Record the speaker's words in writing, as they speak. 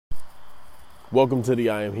Welcome to the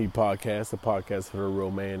I Am He podcast, a podcast for the real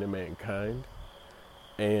man and mankind.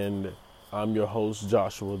 And I'm your host,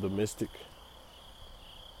 Joshua the Mystic.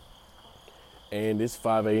 And it's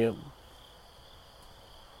 5 a.m.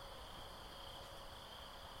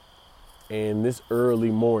 And this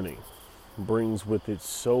early morning brings with it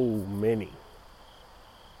so many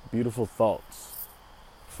beautiful thoughts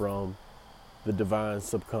from the divine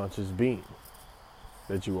subconscious being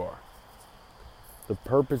that you are. The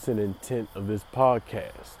purpose and intent of this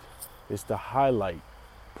podcast is to highlight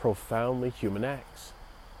profoundly human acts.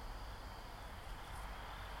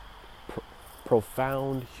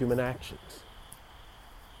 Profound human actions.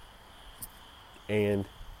 And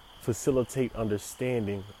facilitate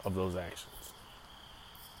understanding of those actions.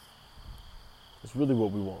 It's really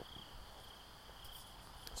what we want.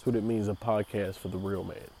 That's what it means, a podcast for the real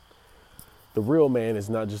man. The real man is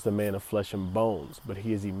not just a man of flesh and bones, but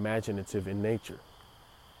he is imaginative in nature.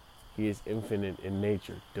 He is infinite in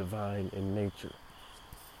nature, divine in nature.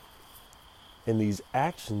 And these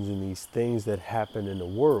actions and these things that happen in the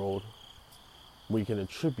world, we can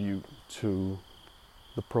attribute to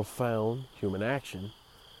the profound human action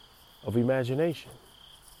of imagination,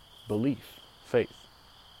 belief, faith.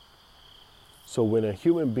 So when a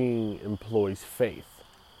human being employs faith,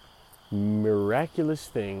 miraculous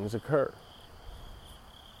things occur.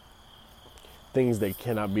 Things that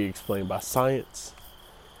cannot be explained by science,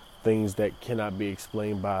 things that cannot be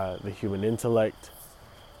explained by the human intellect,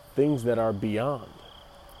 things that are beyond.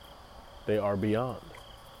 They are beyond.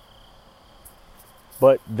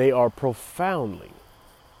 But they are profoundly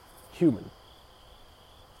human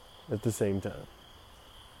at the same time.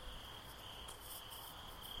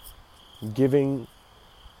 Giving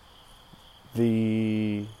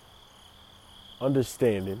the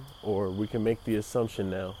understanding, or we can make the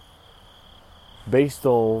assumption now, based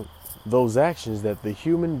on those actions, that the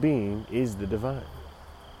human being is the divine.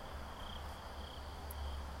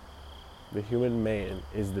 The human man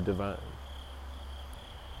is the divine.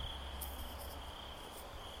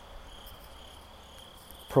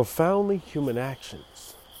 Profoundly human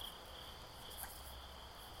actions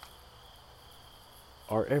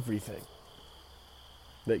are everything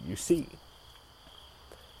that you see.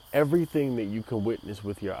 Everything that you can witness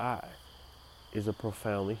with your eye is a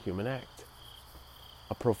profoundly human act.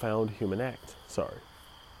 A profound human act, sorry.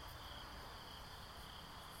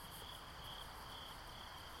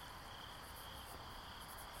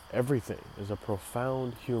 Everything is a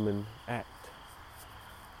profound human act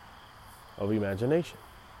of imagination.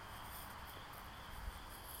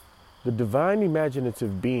 The divine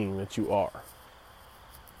imaginative being that you are,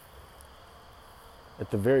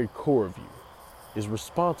 at the very core of you, is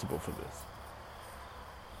responsible for this.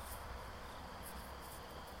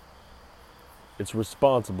 It's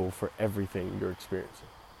responsible for everything you're experiencing.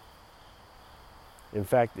 In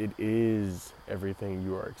fact, it is everything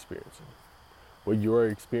you are experiencing. What you are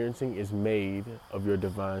experiencing is made of your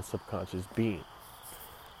divine subconscious being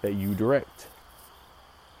that you direct.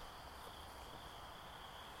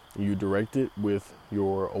 You direct it with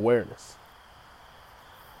your awareness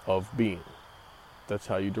of being. That's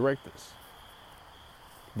how you direct this.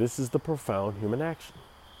 This is the profound human action.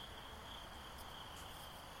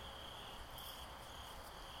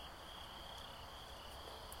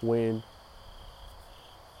 When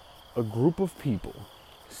a group of people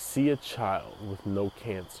see a child with no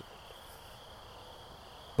cancer,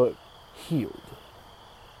 but healed,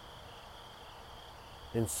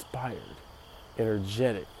 inspired,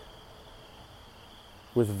 energetic,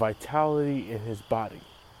 with vitality in his body,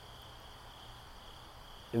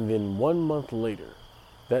 and then 1 month later,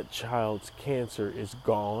 that child's cancer is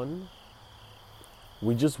gone,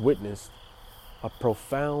 we just witnessed a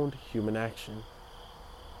profound human action.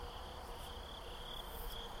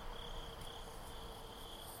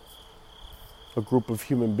 A group of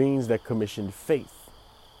human beings that commissioned faith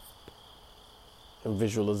and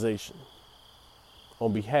visualization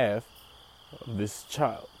on behalf of this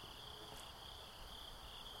child.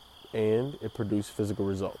 And it produced physical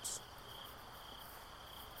results.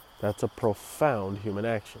 That's a profound human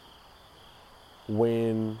action.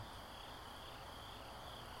 When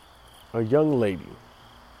a young lady,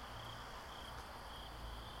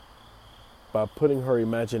 by putting her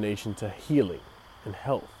imagination to healing and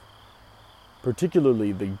health,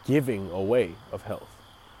 particularly the giving away of health,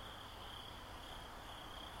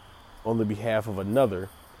 on the behalf of another,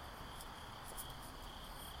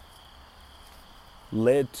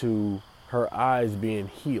 led to her eyes being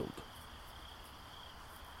healed.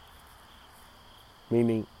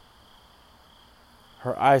 Meaning,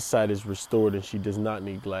 her eyesight is restored and she does not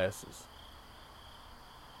need glasses.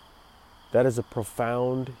 That is a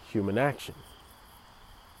profound human action.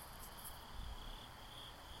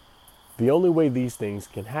 The only way these things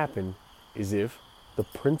can happen is if the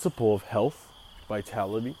principle of health,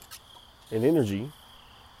 vitality, and energy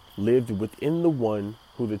lived within the one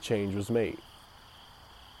who the change was made.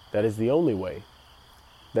 That is the only way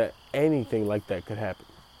that anything like that could happen.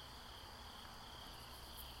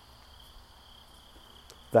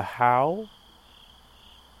 The how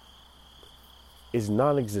is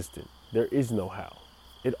non-existent. There is no how.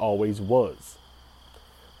 It always was.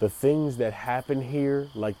 The things that happen here,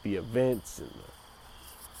 like the events and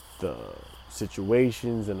the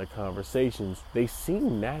situations and the conversations, they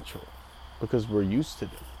seem natural because we're used to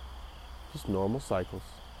them. Just normal cycles.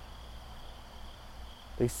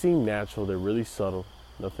 They seem natural. They're really subtle.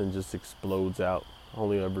 Nothing just explodes out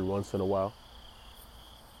only every once in a while.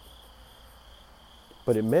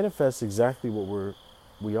 But it manifests exactly what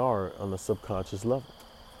we are on the subconscious level.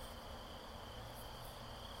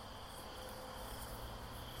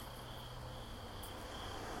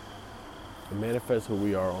 It manifests what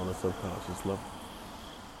we are on a subconscious level.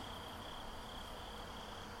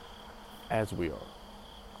 As we are.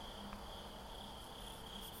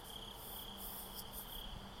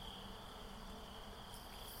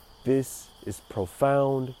 This is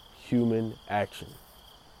profound human action.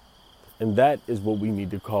 And that is what we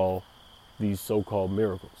need to call these so-called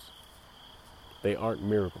miracles. They aren't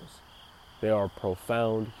miracles. They are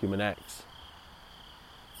profound human acts.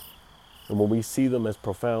 And when we see them as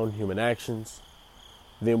profound human actions,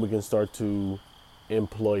 then we can start to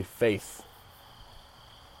employ faith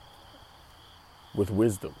with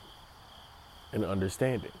wisdom and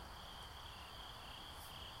understanding.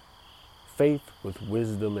 Faith with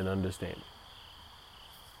wisdom and understanding.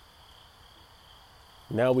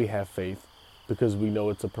 Now we have faith because we know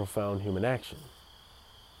it's a profound human action.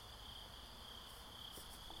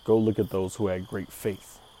 Go look at those who had great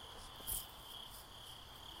faith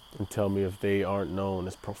and tell me if they aren't known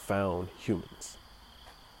as profound humans.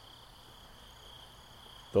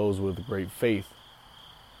 Those with great faith,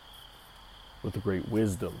 with great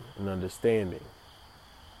wisdom and understanding,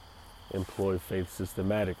 employ faith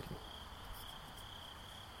systematically.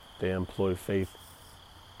 They employ faith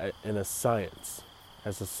in a science,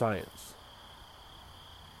 as a science.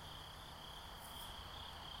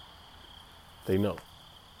 They know.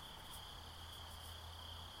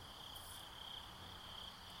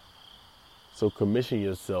 So commission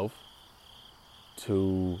yourself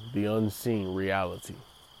to the unseen reality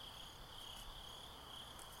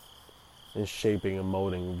and shaping and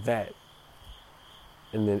molding that.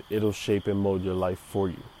 And then it'll shape and mold your life for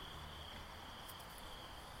you.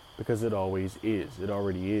 Because it always is. It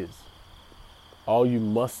already is. All you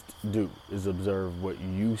must do is observe what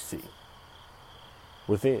you see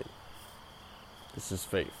within. This is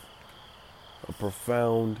faith. A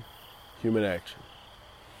profound human action.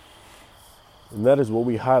 And that is what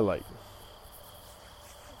we highlight.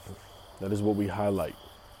 That is what we highlight.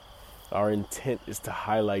 Our intent is to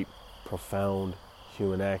highlight profound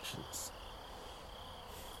human actions.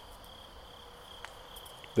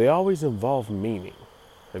 They always involve meaning.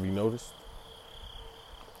 Have you noticed?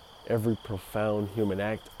 Every profound human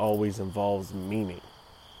act always involves meaning.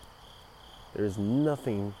 There's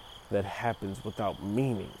nothing that happens without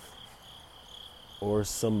meaning. Or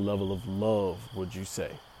some level of love, would you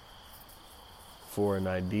say? For an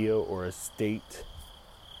idea or a state.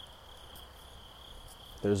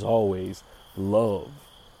 There's always love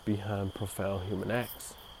behind profound human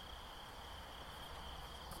acts.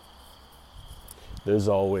 There's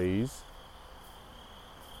always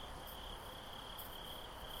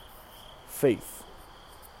faith.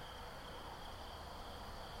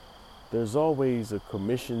 There's always a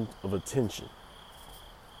commission of attention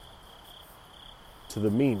to the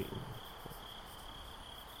meaning.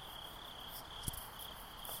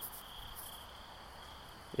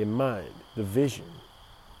 In mind, the vision.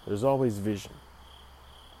 There's always vision.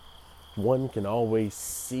 One can always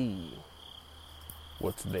see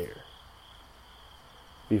what's there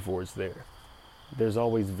before it's there. There's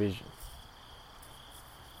always vision.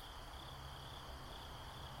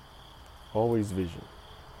 Always vision.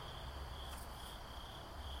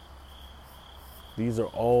 These are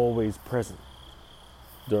always present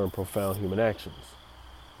during profound human actions.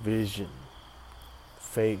 Vision,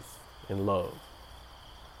 faith, and love.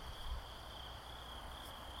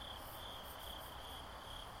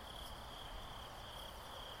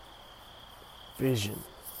 Vision.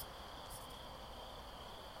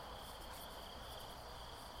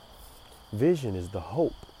 Vision is the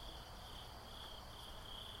hope.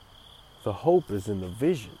 The hope is in the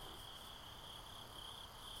vision.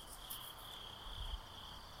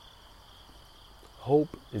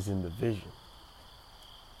 Hope is in the vision.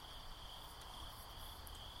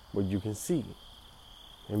 what you can see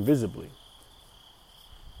invisibly.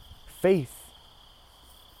 Faith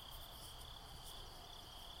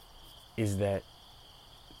is that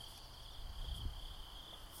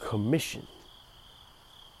commission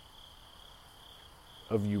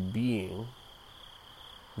of you being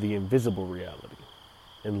the invisible reality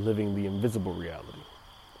and living the invisible reality.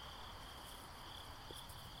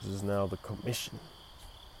 This is now the commission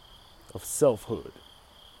of selfhood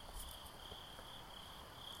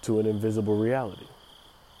to an invisible reality.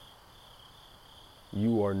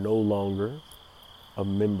 You are no longer a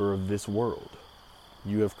member of this world.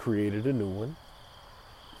 You have created a new one,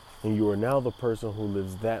 and you are now the person who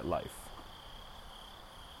lives that life.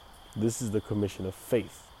 This is the commission of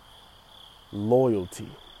faith, loyalty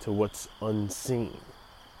to what's unseen,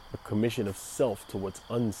 a commission of self to what's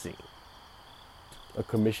unseen, a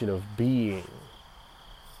commission of being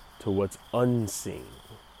to what's unseen.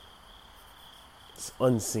 It's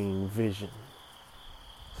unseen vision.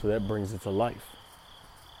 So that brings it to life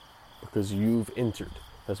because you've entered.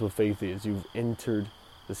 That's what faith is. You've entered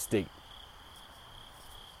the state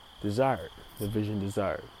desired, the vision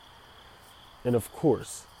desired. And of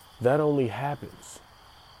course, that only happens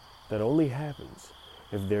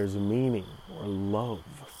if there's meaning or love.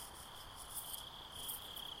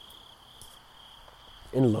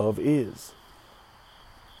 And love is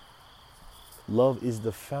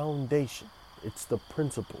the foundation. It's the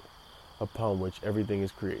principle upon which everything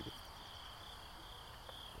is created.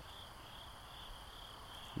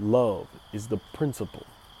 Love is the principle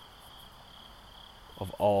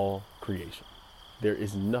of all creation. There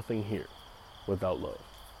is nothing here without love.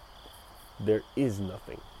 There is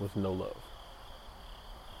nothing with no love.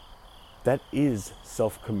 That is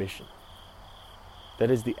self-commission. That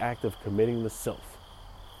is the act of committing the self.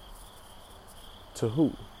 To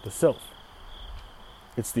who? The self.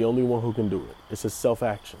 It's the only one who can do it. It's a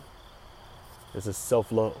self-action. It's a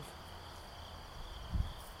self-love.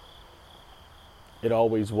 It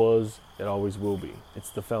always was, it always will be.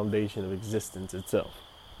 It's the foundation of existence itself.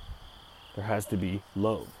 There has to be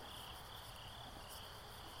love.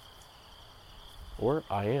 Or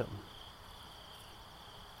I am.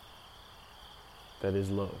 That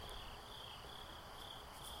is love.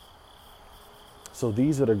 So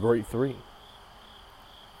these are the great three.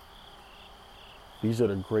 These are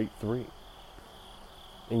the great three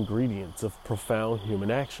ingredients of profound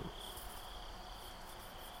human action.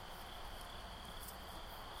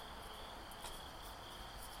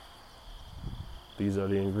 These are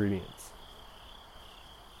the ingredients.